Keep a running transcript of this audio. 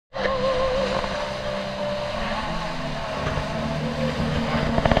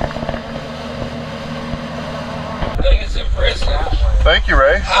Thank you,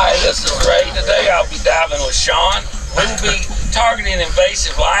 Ray. Hi, this is Ray. Today I'll be diving with Sean. We will be targeting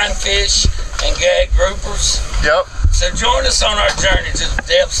invasive lionfish and gag groupers. Yep. So join us on our journey to the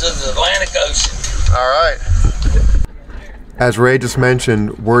depths of the Atlantic Ocean. All right. As Ray just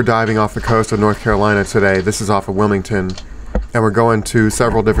mentioned, we're diving off the coast of North Carolina today. This is off of Wilmington, and we're going to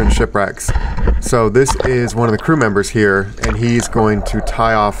several different shipwrecks. So this is one of the crew members here, and he's going to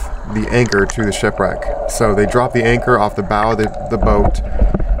tie off the anchor to the shipwreck. So they drop the anchor off the bow of the boat,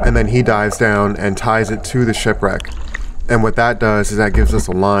 and then he dives down and ties it to the shipwreck. And what that does is that gives us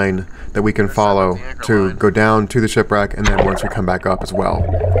a line that we can follow to go down to the shipwreck, and then once we come back up as well.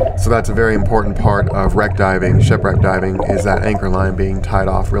 So that's a very important part of wreck diving, shipwreck diving, is that anchor line being tied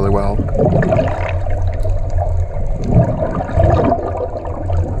off really well.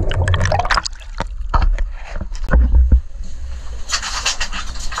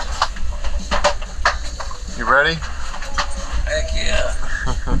 You ready? Heck yeah.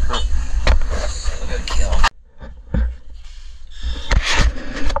 Look at kill.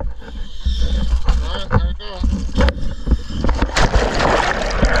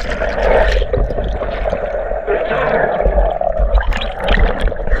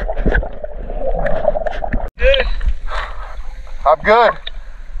 Good. I'm good.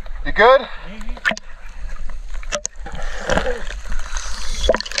 You good?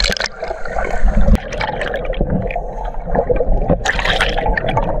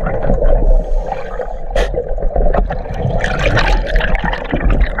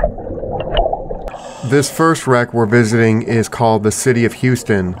 This first wreck we're visiting is called the City of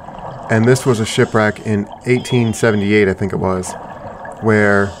Houston, and this was a shipwreck in 1878, I think it was,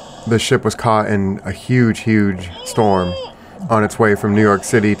 where the ship was caught in a huge storm on its way from New York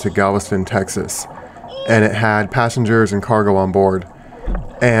City to Galveston, Texas, and it had passengers and cargo on board.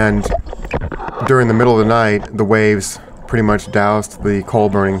 And during the middle of the night, the waves pretty much doused the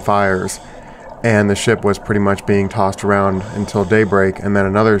coal-burning fires, and the ship was pretty much being tossed around until daybreak, and then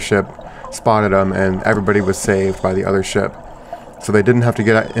another ship spotted them, and everybody was saved by the other ship. So they didn't have to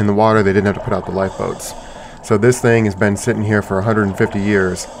get in the water, they didn't have to put out the lifeboats. So this thing has been sitting here for 150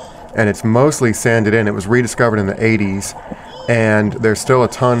 years, and it's mostly sanded in. It was rediscovered in the 80s, and there's still a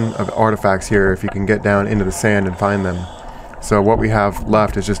ton of artifacts here if you can get down into the sand and find them. So what we have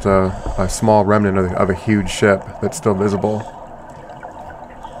left is just a small remnant of a huge ship that's still visible.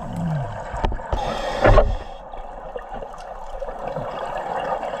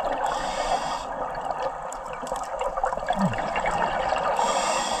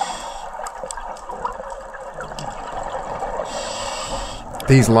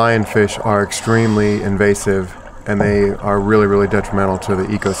 These lionfish are extremely invasive, and they are really detrimental to the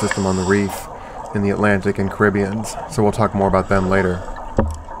ecosystem on the reef in the Atlantic and Caribbeans, so we'll talk more about them later.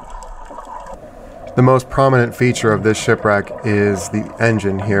 The most prominent feature of this shipwreck is the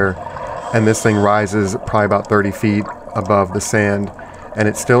engine here, and this thing rises probably about 30 feet above the sand, and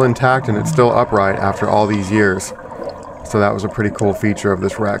it's still intact and it's still upright after all these years. So that was a pretty cool feature of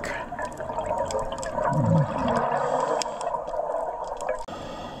this wreck.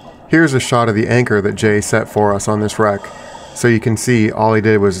 Here's a shot of the anchor that Jay set for us on this wreck. So you can see all he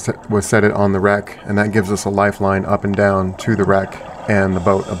did was set it on the wreck, and that gives us a lifeline up and down to the wreck and the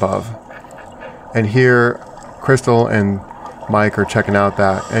boat above. And here, Crystal and Mike are checking out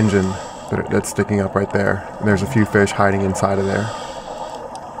that engine that's sticking up right there. And there's a few fish hiding inside of there.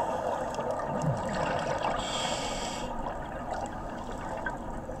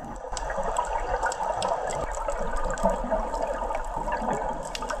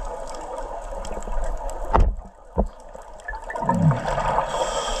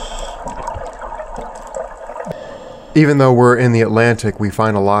 Even though we're in the Atlantic, we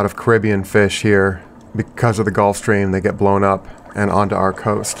find a lot of Caribbean fish here because of the Gulf Stream. They get blown up and onto our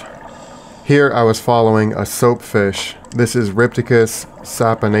coast. Here I was following a soapfish. This is Ripticus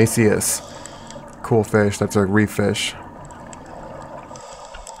saponaceus. Cool fish, that's a reef fish.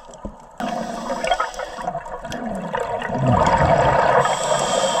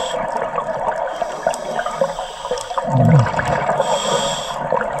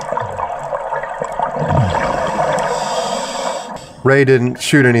 Ray didn't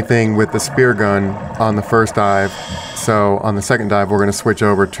shoot anything with the spear gun on the first dive, so on the second dive we're going to switch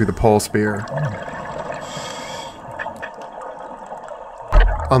over to the pole spear.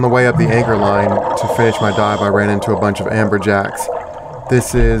 On the way up the anchor line to finish my dive, I ran into a bunch of amberjacks.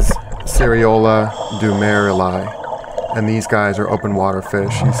 This is Seriola dumerili, and these guys are open water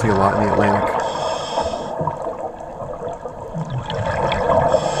fish. You see a lot in the Atlantic.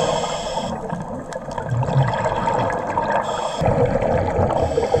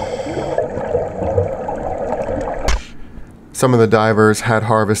 Some of the divers had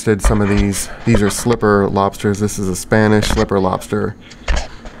harvested some of these. These are slipper lobsters. This is a Spanish slipper lobster.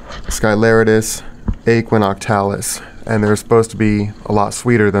 Scilaritis equinoctalis. And they're supposed to be a lot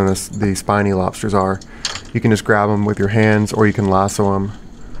sweeter than the spiny lobsters are. You can just grab them with your hands, or you can lasso them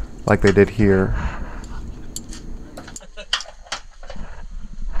like they did here.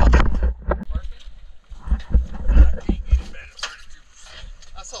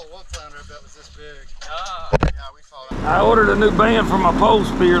 I saw one flounder that was this big. Yeah, we saw that. I ordered a new band for my pole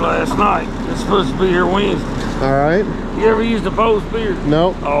spear last night. It's supposed to be here Wednesday. All right. You ever used a pole spear?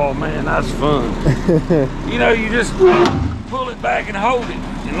 No. Oh man, that's fun. You know, you just pull it back and hold it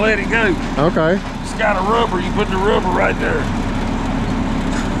and let it go. Okay. It's got a rubber. You put the rubber right there.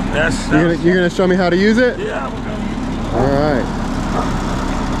 You're gonna show me how to use it? Yeah, we're gonna use it. All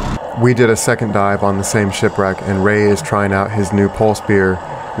right. We did a second dive on the same shipwreck, and Ray is trying out his new pole spear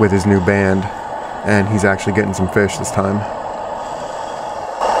with his new band, and he's actually getting some fish this time.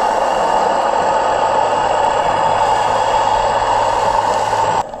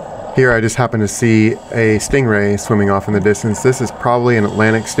 Here I just happened to see a stingray swimming off in the distance. This is probably an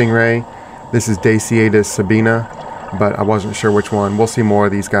Atlantic stingray. This is Daciatus sabina, but I wasn't sure which one. We'll see more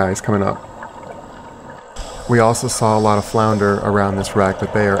of these guys coming up. We also saw a lot of flounder around this wreck,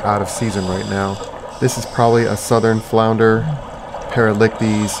 but they are out of season right now. This is probably a southern flounder,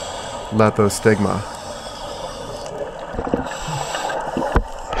 Paralictes lethostigma.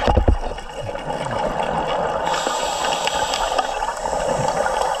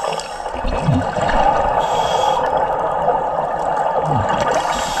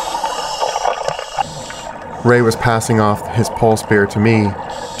 Ray was passing off his pole spear to me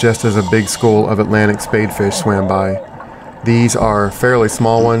just as a big school of Atlantic spadefish swam by. These are fairly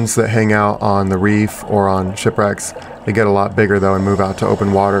small ones that hang out on the reef or on shipwrecks. They get a lot bigger though and move out to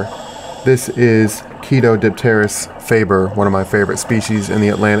open water. This is Chedodipterus faber, one of my favorite species in the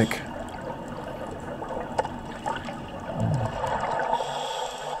Atlantic.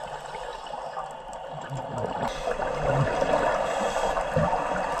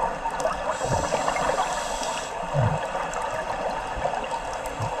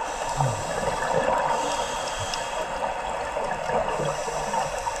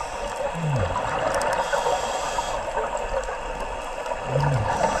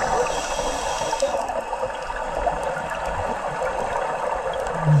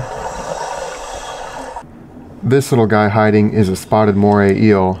 This little guy hiding is a spotted moray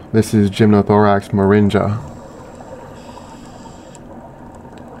eel. This is Gymnothorax moringa.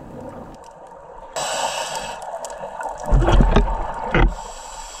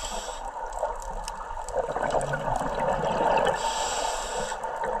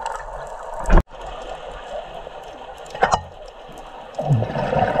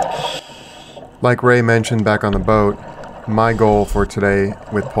 Like Ray mentioned back on the boat, my goal for today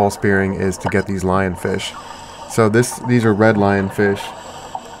with pole spearing is to get these lionfish. So these are red lionfish,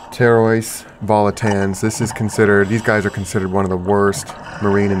 Pterois volitans. These guys are considered one of the worst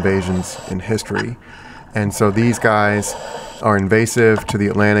marine invasions in history. And so these guys are invasive to the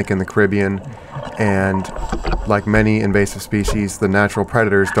Atlantic and the Caribbean, and like many invasive species, the natural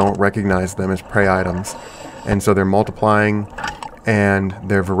predators don't recognize them as prey items. And so they're multiplying, and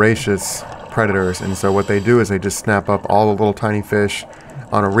they're voracious predators. And so what they do is they just snap up all the little tiny fish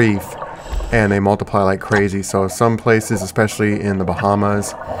on a reef, and they multiply like crazy. So some places, especially in the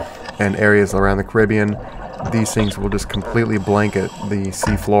Bahamas and areas around the Caribbean, these things will just completely blanket the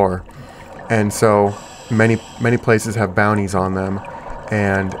sea floor. And so many places have bounties on them,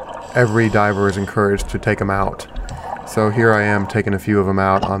 and every diver is encouraged to take them out. So here I am taking a few of them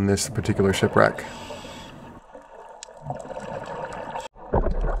out on this particular shipwreck.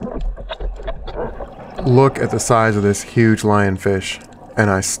 Look at the size of this huge lionfish. And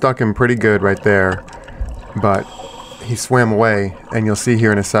I stuck him pretty good right there, but he swam away, and you'll see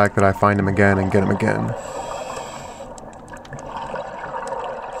here in a sec that I find him again and get him again.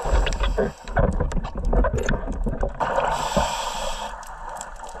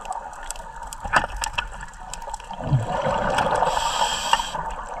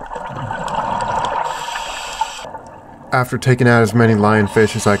 After taking out as many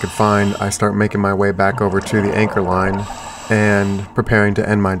lionfish as I could find, I start making my way back over to the anchor line and preparing to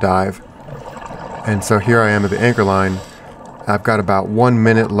end my dive. And so here I am at the anchor line. I've got about 1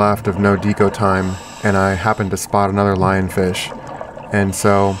 minute left of no deco time, and I happen to spot another lionfish. And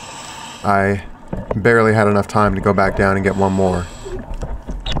so I barely had enough time to go back down and get one more.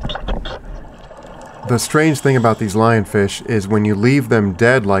 The strange thing about these lionfish is when you leave them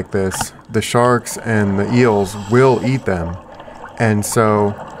dead like this, the sharks and the eels will eat them. And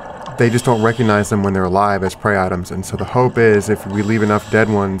so they just don't recognize them when they're alive as prey items. And so the hope is if we leave enough dead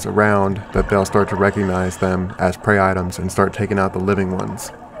ones around that they'll start to recognize them as prey items and start taking out the living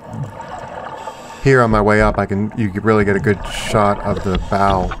ones. Here on my way up, you can really get a good shot of the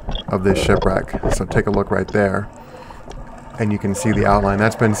bow of this shipwreck. So take a look right there. And you can see the outline.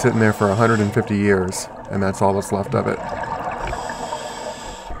 That's been sitting there for 150 years, and that's all that's left of it.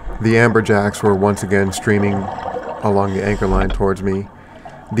 The amberjacks were once again streaming along the anchor line towards me.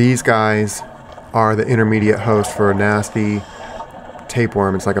 These guys are the intermediate host for a nasty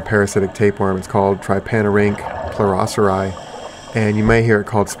tapeworm. It's like a parasitic tapeworm. It's called Trypanorhynch pleuroseri, and you may hear it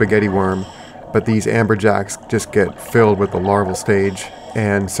called spaghetti worm. But these amberjacks just get filled with the larval stage,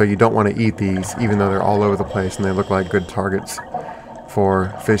 and so you don't want to eat these, even though they're all over the place and they look like good targets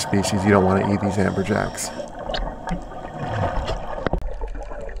for fish species. You don't want to eat these amberjacks.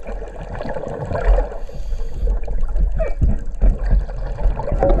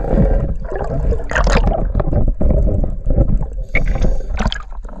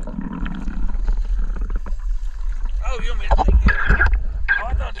 Oh, you want me to take it? Oh,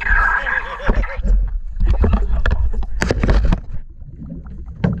 I thought you were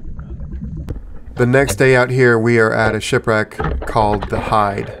The next day out here, we are at a shipwreck called the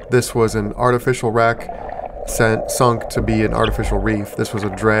Hyde. This was an artificial wreck sunk to be an artificial reef. This was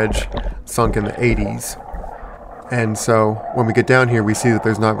a dredge sunk in the 80s. And so when we get down here, we see that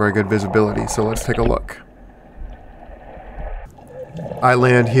there's not very good visibility. So let's take a look. I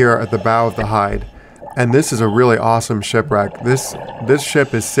land here at the bow of the Hyde. And this is a really awesome shipwreck. This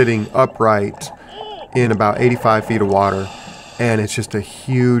ship is sitting upright in about 85 feet of water. And it's just a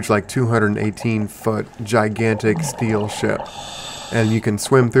huge, like 218-foot gigantic steel ship. And you can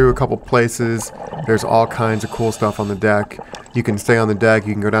swim through a couple places. There's all kinds of cool stuff on the deck. You can stay on the deck,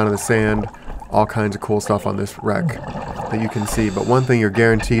 you can go down to the sand. All kinds of cool stuff on this wreck that you can see. But one thing you're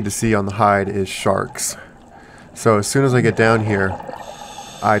guaranteed to see on the Hyde is sharks. So as soon as I get down here,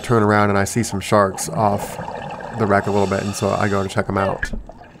 I turn around and I see some sharks off the wreck a little bit, and so I go to check them out.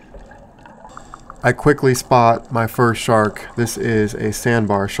 I quickly spot my first shark. This is a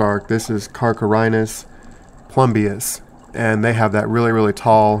sandbar shark. This is Carcharinus plumbeus, and they have that really, really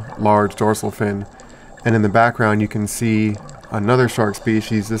tall, large dorsal fin. And in the background you can see another shark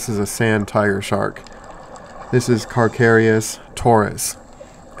species. This is a sand tiger shark. This is Carcharius taurus,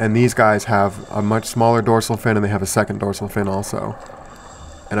 and these guys have a much smaller dorsal fin, and they have a second dorsal fin also.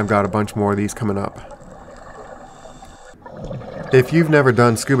 And I've got a bunch more of these coming up. If you've never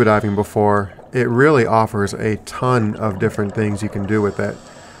done scuba diving before, it really offers a ton of different things you can do with it.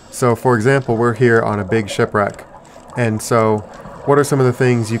 So for example, we're here on a big shipwreck. And so what are some of the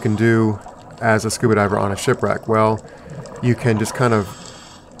things you can do as a scuba diver on a shipwreck? Well, you can just kind of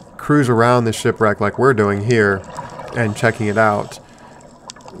cruise around the shipwreck like we're doing here and checking it out.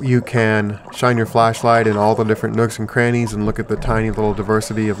 You can shine your flashlight in all the different nooks and crannies and look at the tiny little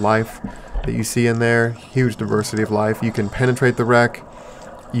diversity of life that you see in there. Huge diversity of life. You can penetrate the wreck.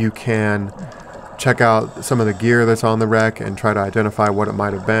 You can check out some of the gear that's on the wreck and try to identify what it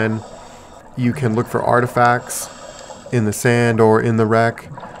might have been. You can look for artifacts in the sand or in the wreck.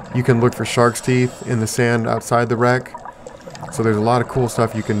 You can look for shark's teeth in the sand outside the wreck. So there's a lot of cool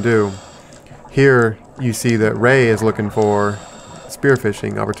stuff you can do. Here you see that Ray is looking for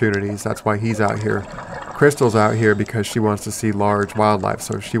spearfishing opportunities. That's why he's out here. Crystal's out here because she wants to see large wildlife,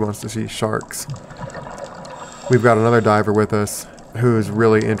 so she wants to see sharks. We've got another diver with us who is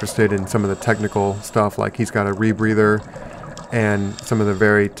really interested in some of the technical stuff, like he's got a rebreather and some of the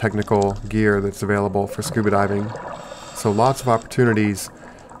very technical gear that's available for scuba diving. So lots of opportunities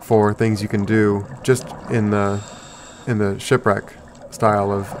for things you can do just in the shipwreck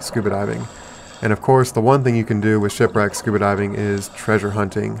style of scuba diving. And of course, the one thing you can do with shipwreck scuba diving is treasure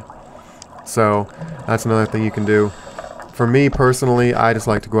hunting. So that's another thing you can do. For me personally, I just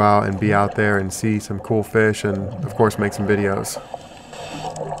like to go out and be out there and see some cool fish and of course make some videos.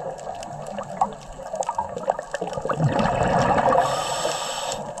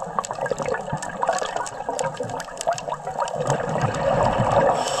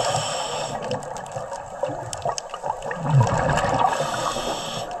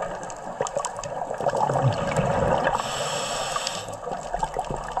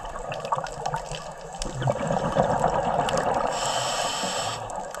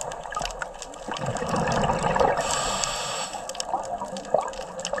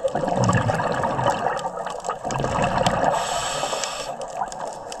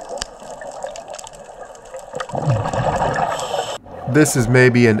 This is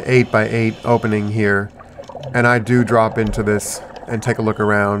maybe an 8x8 opening here, and I do drop into this and take a look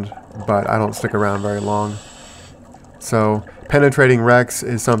around, but I don't stick around very long. So penetrating wrecks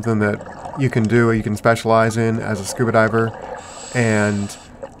is something that you can do, you can specialize in as a scuba diver, and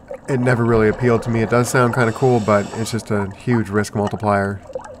it never really appealed to me. It does sound kind of cool, but it's just a huge risk multiplier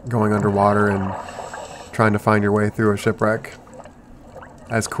going underwater and trying to find your way through a shipwreck,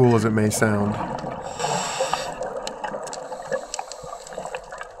 as cool as it may sound.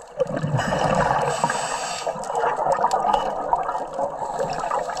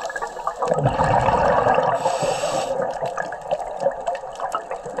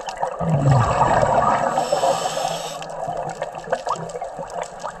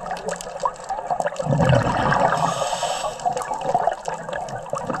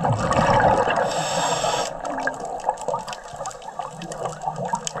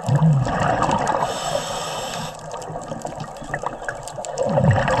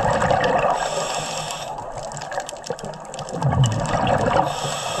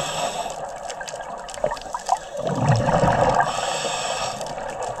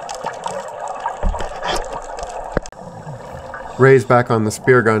 Ray's back on the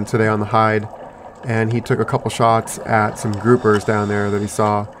spear gun today on the hide, and he took a couple shots at some groupers down there that he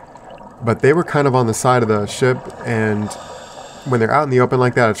saw, but they were kind of on the side of the ship, and when they're out in the open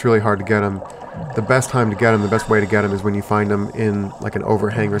like that, it's really hard to get them. The best time to get them, the best way to get them, is when you find them in like an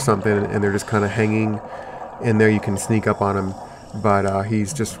overhang or something and they're just kind of hanging in there. You can sneak up on them, but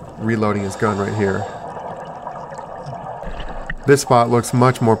he's just reloading his gun right here. This spot looks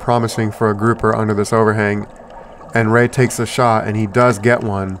much more promising for a grouper under this overhang, and Ray takes a shot and he does get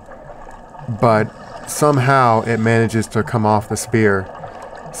one, but somehow it manages to come off the spear.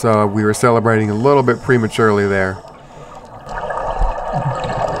 So we were celebrating a little bit prematurely there.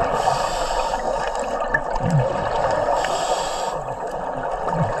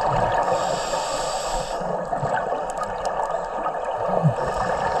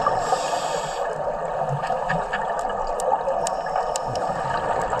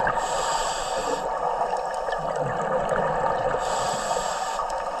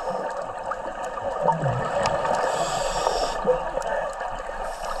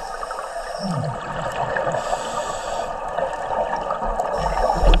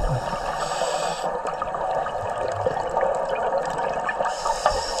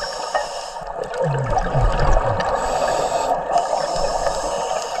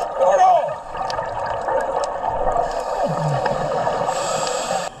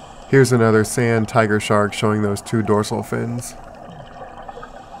 Here's another sand tiger shark showing those two dorsal fins.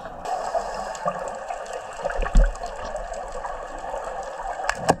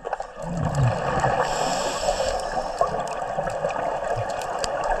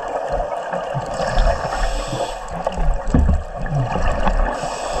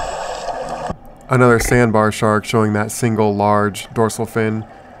 Another sandbar shark showing that single large dorsal fin.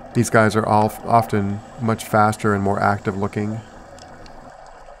 These guys are often much faster and more active looking.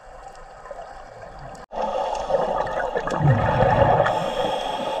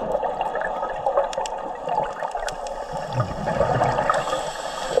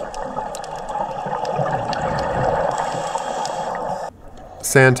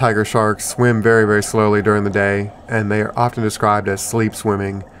 Sand tiger sharks swim very, very slowly during the day, and they are often described as sleep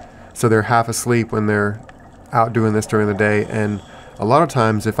swimming. So they're half asleep when they're out doing this during the day, and a lot of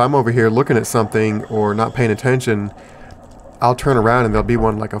times if I'm over here looking at something or not paying attention, I'll turn around and there'll be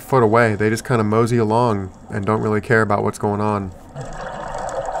one like a foot away. They just kind of mosey along and don't really care about what's going on.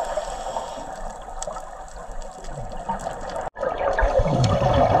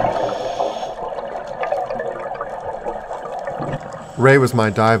 Ray was my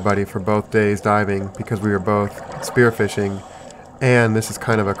dive buddy for both days diving because we were both spearfishing, and this is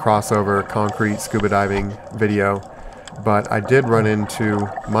kind of a crossover concrete scuba diving video. But I did run into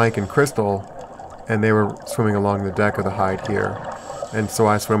Mike and Crystal, and they were swimming along the deck of the hide here, and so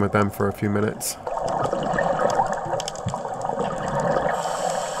I swam with them for a few minutes.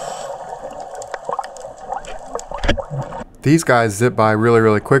 These guys zip by really,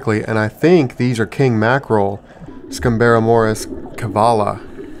 really quickly, and I think these are king mackerel, Scumberomoris cavala.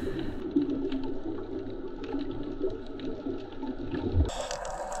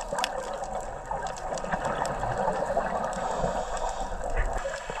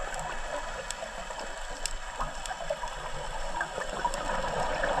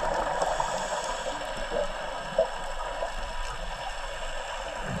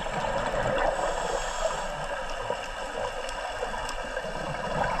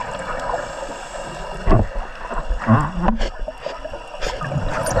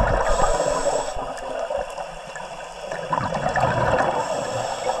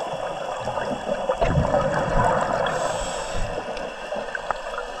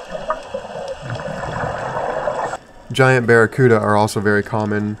 Giant barracuda are also very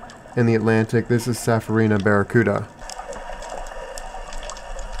common in the Atlantic. This is Sapphirina barracuda.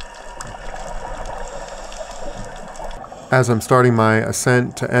 As I'm starting my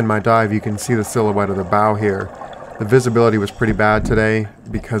ascent to end my dive, you can see the silhouette of the bow here. The visibility was pretty bad today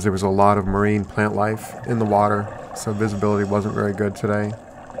because there was a lot of marine plant life in the water, so visibility wasn't very good today.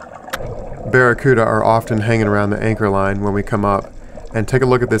 Barracuda are often hanging around the anchor line when we come up. And take a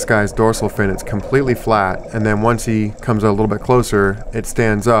look at this guy's dorsal fin. It's completely flat, and then once he comes a little bit closer, it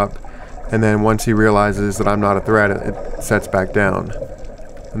stands up, and then once he realizes that I'm not a threat, it sets back down.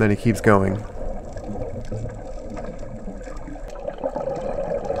 And then he keeps going.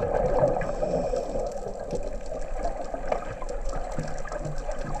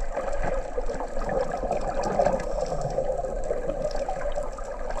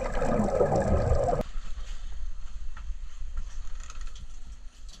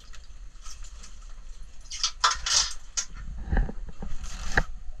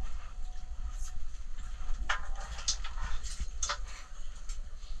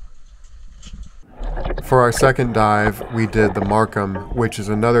 For our second dive, we did the Markham, which is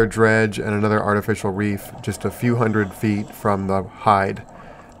another dredge and another artificial reef just a few hundred feet from the hide.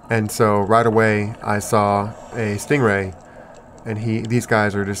 And so right away I saw a stingray, and these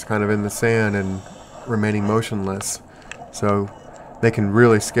guys are just kind of in the sand and remaining motionless. So they can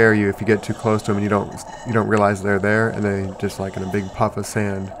really scare you if you get too close to them and you don't realize they're there, and they just, like in a big puff of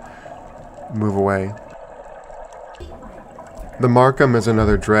sand, move away. The Markham is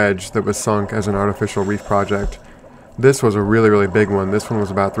another dredge that was sunk as an artificial reef project. This was a really, really big one. This one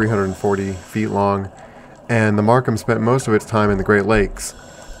was about 340 feet long, and the Markham spent most of its time in the Great Lakes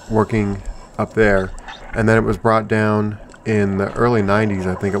working up there, and then it was brought down in the early 90s,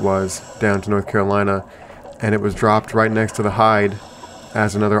 I think it was, down to North Carolina, and it was dropped right next to the hide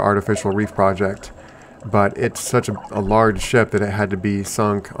as another artificial reef project. But it's such a large ship that it had to be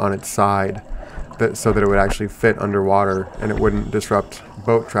sunk on its side, so that it would actually fit underwater and it wouldn't disrupt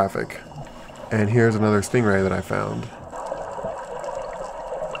boat traffic. And here's another stingray that I found.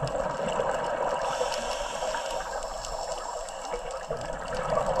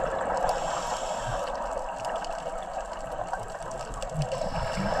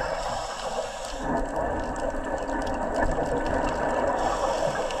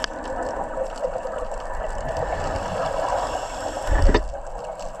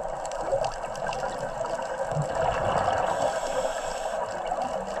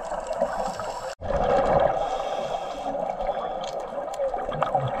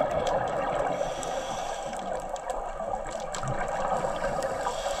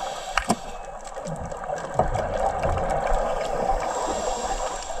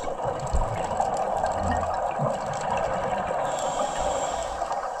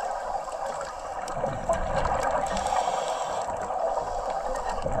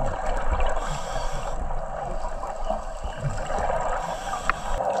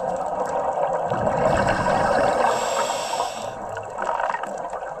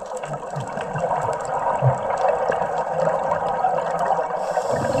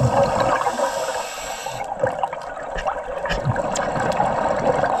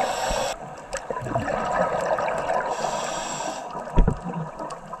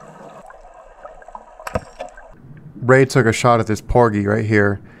 Ray took a shot at this porgy right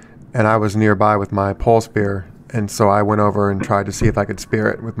here, and I was nearby with my pole spear, and so I went over and tried to see if I could spear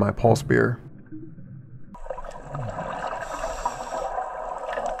it with my pole spear.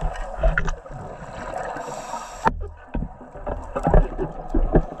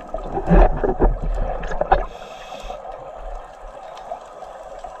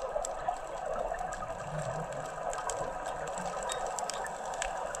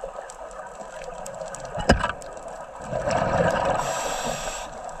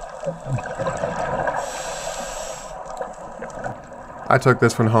 I took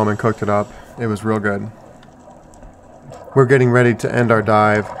this one home and cooked it up. It was real good. We're getting ready to end our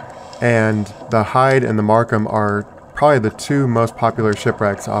dive, and the Hyde and the Markham are probably the two most popular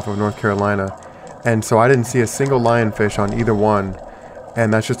shipwrecks off of North Carolina. And so I didn't see a single lionfish on either one,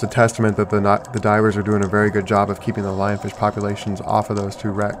 and that's just a testament that the divers are doing a very good job of keeping the lionfish populations off of those two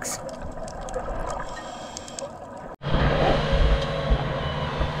wrecks.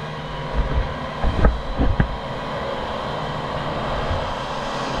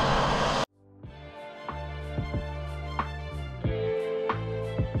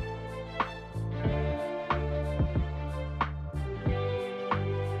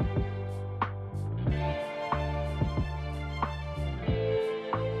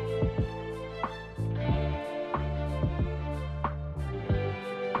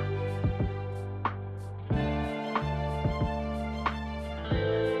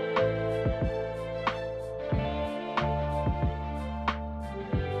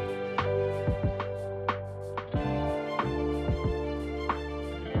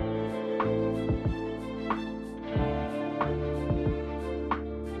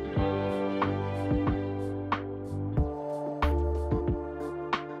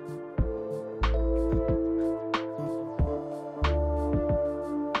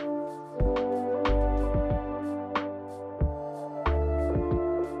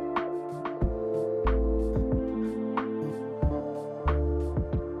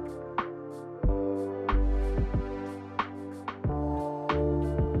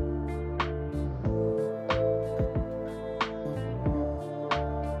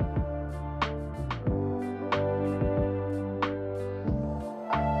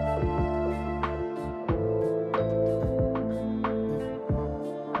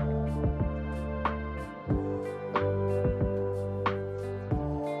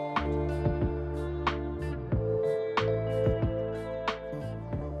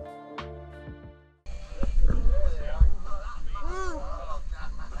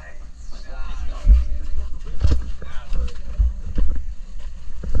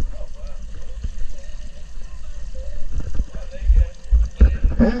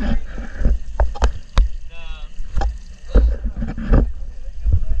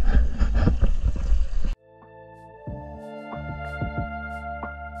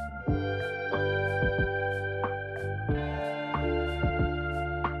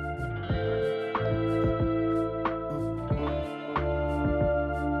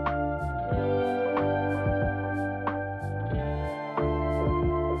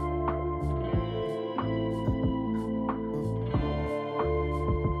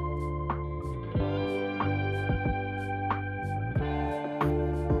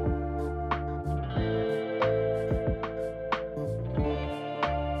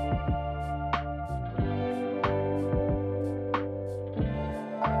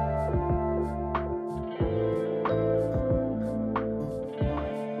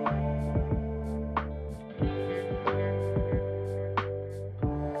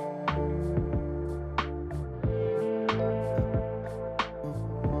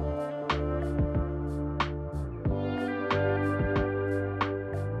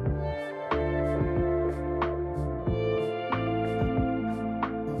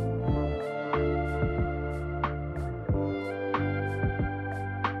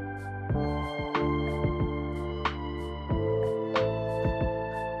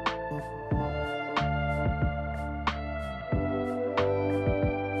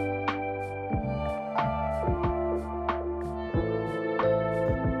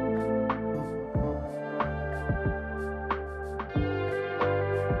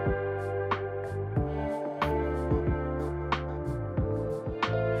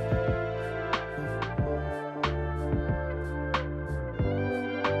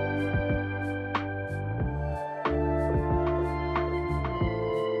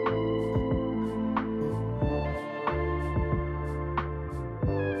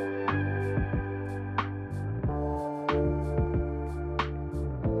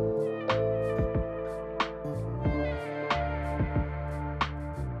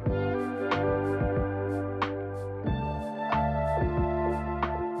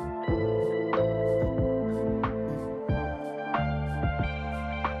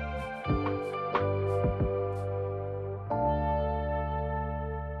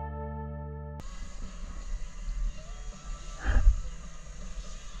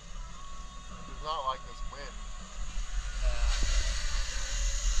 not like this wind.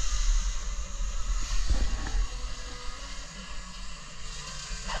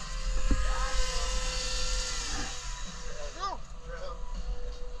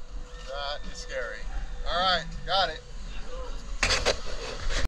 That is scary. All right, got it.